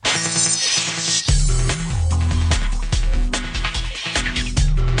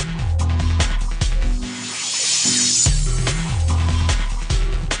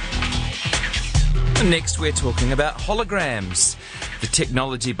Next, we're talking about holograms, the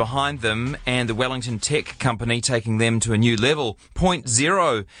technology behind them, and the Wellington tech company taking them to a new level. Point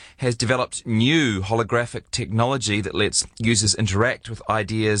Zero has developed new holographic technology that lets users interact with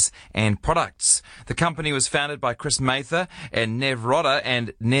ideas and products. The company was founded by Chris Mather and Nev Rodder,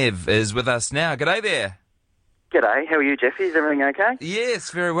 and Nev is with us now. G'day there. G'day, how are you, Jeffy? Is everything okay?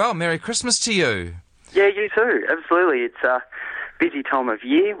 Yes, very well. Merry Christmas to you. Yeah, you too. Absolutely. It's a busy time of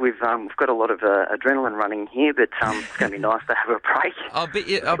year. We've got a lot of adrenaline running here, but it's going to be nice to have a break. I'll bet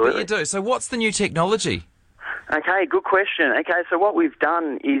you do. So what's the new technology? Okay, good question. Okay, so what we've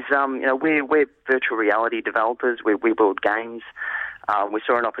done is, we're virtual reality developers. We build games. We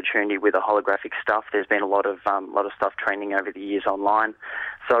saw an opportunity with the holographic stuff. There's been a lot of stuff trending over the years online.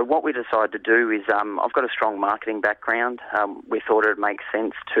 So what we decided to do is, I've got a strong marketing background. We thought it would make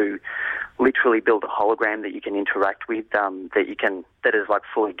sense to literally build a hologram that you can interact with, that is like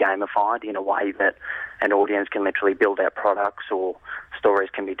fully gamified in a way that an audience can literally build out products, or stories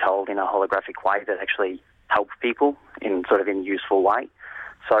can be told in a holographic way that actually helps people in a useful way.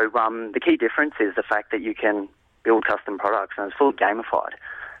 So the key difference is the fact that you can build custom products, and it's fully gamified.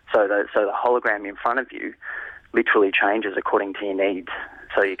 So the hologram in front of you literally changes according to your needs.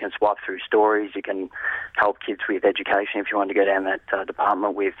 So you can swipe through stories, you can help kids with education if you want to go down that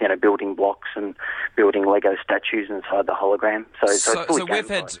department with building blocks and building Lego statues inside the hologram. So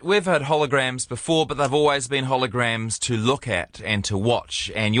we've had holograms before, but they've always been holograms to look at and to watch.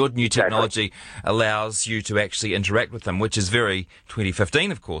 And your new technology allows you to actually interact with them, which is very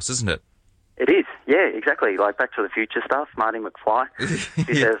 2015, of course, isn't it? It is, yeah, exactly. Like Back to the Future stuff, Marty McFly,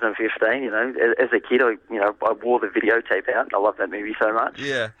 2015. As a kid, I wore the videotape out. I love that movie so much.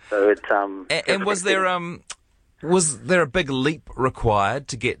 Yeah. So it's and was there a big leap required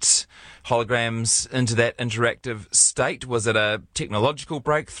to get holograms into that interactive state? Was it a technological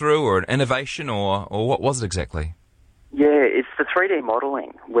breakthrough or an innovation, or what was it exactly? Yeah, it's the 3D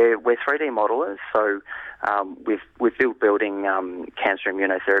modelling. We're 3D modelers, so we've building cancer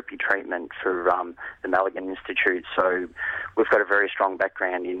immunotherapy treatment for the Malaghan Institute. So we've got a very strong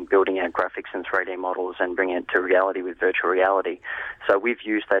background in building out graphics and 3D models and bringing it to reality with virtual reality. So we've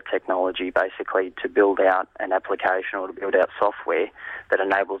used that technology basically to build out an application or to build out software that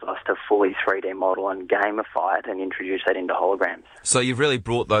enables us to fully 3D model and gamify it and introduce that into holograms. So you've really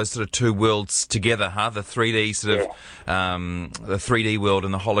brought those sort of two worlds together, huh? The 3D the 3D world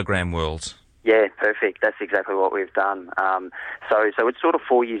and the hologram world. Yeah, perfect. That's exactly what we've done. So it's sort of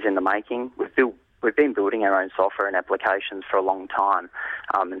 4 years in the making. We've been building our own software and applications for a long time.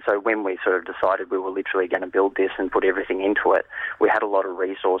 And so when we sort of decided we were literally going to build this and put everything into it, we had a lot of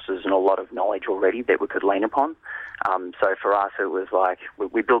resources and a lot of knowledge already that we could lean upon. So for us, it was like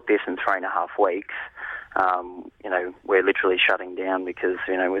we built this in 3.5 weeks. We're literally shutting down because,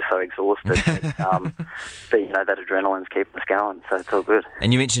 we're so exhausted. But that adrenaline's keeping us going, so it's all good.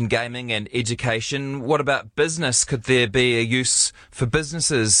 And you mentioned gaming and education. What about business? Could there be a use for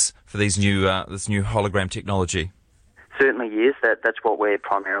businesses for these this new hologram technology? Certainly is. That's what we're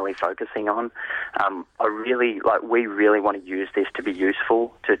primarily focusing on. We really want to use this to be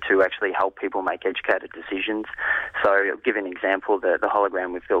useful, to actually help people make educated decisions. So I'll give an example. The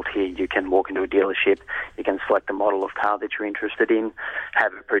hologram we've built here, you can walk into a dealership, you can select the model of car that you're interested in,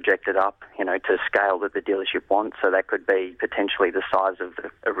 have it projected up, to scale that the dealership wants. So that could be potentially the size of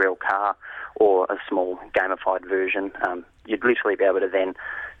a real car or a small gamified version. You'd literally be able to then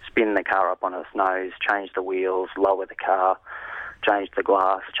spin the car up on its nose, change the wheels, lower the car, change the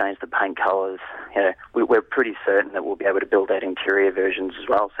glass, change the paint colours. We're pretty certain that we'll be able to build out interior versions as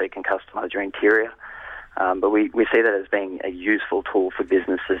well, so you can customise your interior. But we see that as being a useful tool for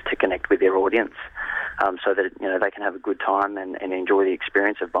businesses to connect with their audience, so that they can have a good time and enjoy the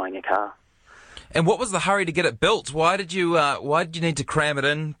experience of buying a car. And what was the hurry to get it built? Why did you need to cram it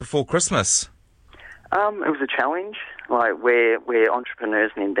in before Christmas? It was a challenge. We're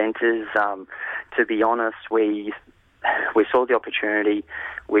entrepreneurs and inventors. To be honest, we saw the opportunity.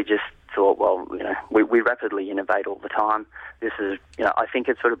 We just thought, we rapidly innovate all the time. This is, I think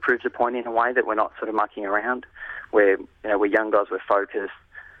it sort of proves a point in a way that we're not sort of mucking around. We're young guys. We're focused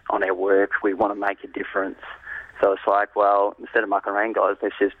on our work. We want to make a difference. So it's like, instead of mucking around, guys,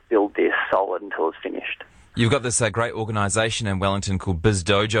 let's just build this solid until it's finished. You've got this great organisation in Wellington called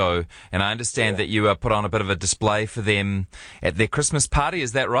BizDojo, and I understand that you put on a bit of a display for them at their Christmas party.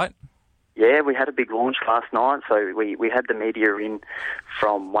 Is that right? Yeah, we had a big launch last night. So we had the media in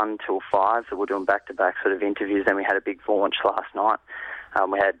from 1 till 5, so we're doing back-to-back sort of interviews. Then we had a big launch last night.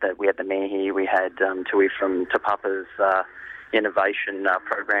 We had the mayor here. We had Tui from Te Papa's innovation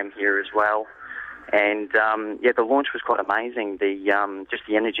program here as well. And the launch was quite amazing. Just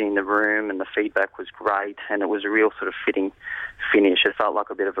the energy in the room and the feedback was great, and it was a real sort of fitting finish. It felt like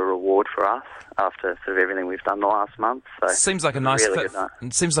a bit of a reward for us after sort of everything we've done the last month. So seems like a nice really fit.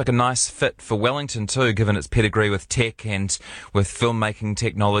 It seems like a nice fit for Wellington too, given its pedigree with tech and with filmmaking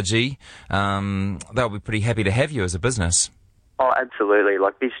technology. They'll be pretty happy to have you as a business. Oh, absolutely.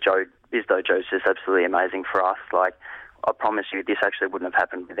 Like Biz Dojo is just absolutely amazing for us. Like, I promise you, this actually wouldn't have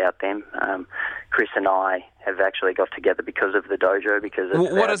happened without them. Chris and I have actually got together because of the dojo.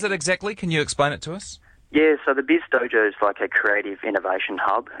 What is it exactly? Can you explain it to us? Yeah, so the Biz Dojo is like a creative innovation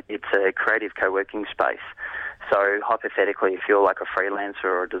hub. It's a creative co-working space. So hypothetically, if you're like a freelancer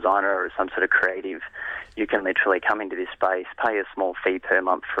or a designer or some sort of creative, you can literally come into this space, pay a small fee per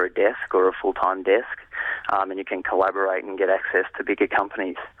month for a desk or a full-time desk, and you can collaborate and get access to bigger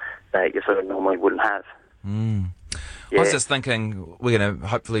companies that you sort of normally wouldn't have. I was just thinking we're going to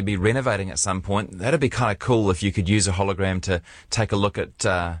hopefully be renovating at some point. That'd be kind of cool if you could use a hologram to take a look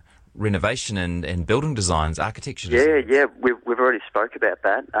at renovation and building designs, architecture designs. Yeah, we've already spoke about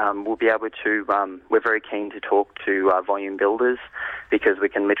that. We'll be able to, we're very keen to talk to volume builders because we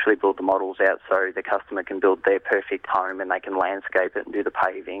can literally build the models out so the customer can build their perfect home and they can landscape it and do the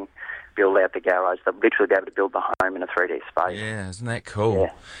paving, build out the garage. They'll literally be able to build the home in a 3D space. Yeah, isn't that cool?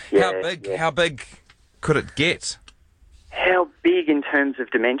 Yeah. How big could it get? How big in terms of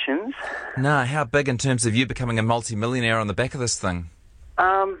dimensions? No, how big in terms of you becoming a multi-millionaire on the back of this thing?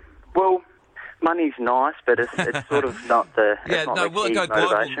 Well, money's nice, but it's sort of not the will it go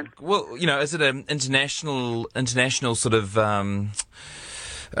motivation. global? Well, is it an international sort of?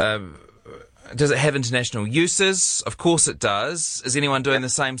 Does it have international uses? Of course it does. Is anyone doing the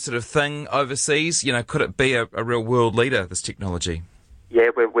same sort of thing overseas? Could it be a real world leader, this technology? Yeah,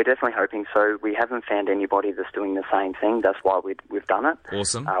 we're definitely hoping so. We haven't found anybody that's doing the same thing. That's why we've done it.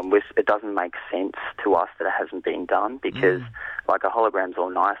 Awesome. It doesn't make sense to us that it hasn't been done because, like, a hologram's all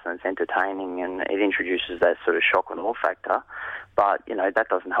nice and it's entertaining and it introduces that sort of shock and awe factor. But, that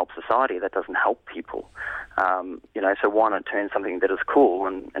doesn't help society. That doesn't help people. So why not turn something that is cool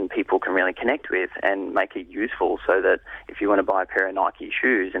and people can really connect with and make it useful so that if you want to buy a pair of Nike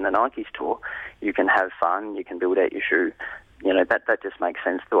shoes in the Nike store, you can have fun, you can build out your shoe. That just makes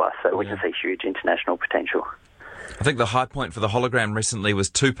sense to us. So we can see huge international potential. I think the high point for the hologram recently was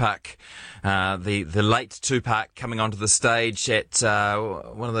Tupac, the late Tupac coming onto the stage at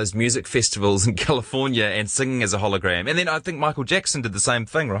one of those music festivals in California and singing as a hologram. And then I think Michael Jackson did the same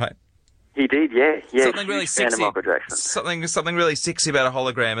thing, right? He did, yeah. Something really sexy. Something really sexy about a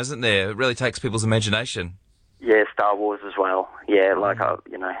hologram, isn't there? It really takes people's imagination. Yeah, Star Wars as well. Yeah,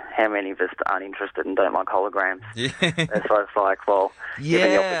 how many of us aren't interested and don't like holograms? Yeah. So it's like, well,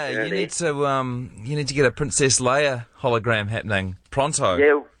 yeah, you need to get a Princess Leia hologram happening pronto.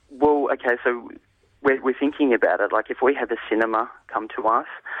 Yeah, well, okay, so we're thinking about it. Like, if we have a cinema come to us,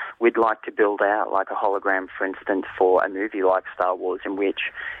 we'd like to build out like a hologram, for instance, for a movie like Star Wars, in which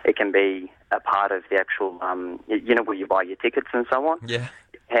it can be a part of the actual, where you buy your tickets and so on. Yeah.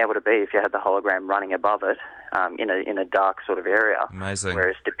 How would it be if you had the hologram running above it in a dark sort of area? Amazing. Where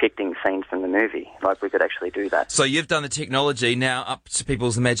it's depicting scenes from the movie. Like, we could actually do that. So you've done the technology, now up to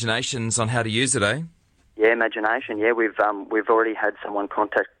people's imaginations on how to use it, eh? Yeah, imagination. Yeah, we've already had someone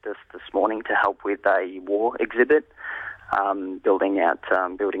contact us this morning to help with a war exhibit, building out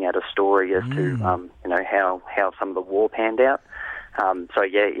a story as to how some of the war panned out.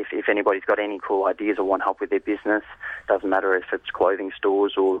 If anybody's got any cool ideas or want help with their business, doesn't matter if it's clothing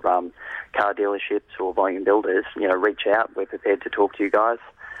stores or car dealerships or volume builders, reach out. We're prepared to talk to you guys.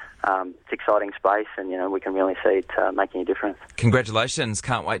 It's exciting space and, we can really see it making a difference. Congratulations.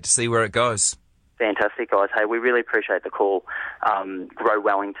 Can't wait to see where it goes. Fantastic, guys. Hey, we really appreciate the call. Grow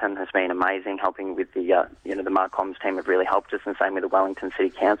Wellington has been amazing, helping with the Marcoms team have really helped us, and same with the Wellington City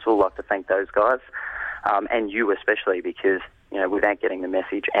Council. I'd like to thank those guys, and you especially, because without getting the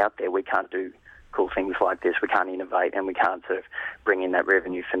message out there, we can't do cool things like this. We can't innovate, and we can't sort of bring in that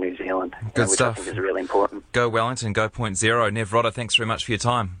revenue for New Zealand. Good stuff. Which I think is really important. Go Wellington, go 0.0. Nev Rodder, thanks very much for your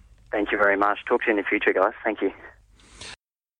time. Thank you very much. Talk to you in the future, guys. Thank you.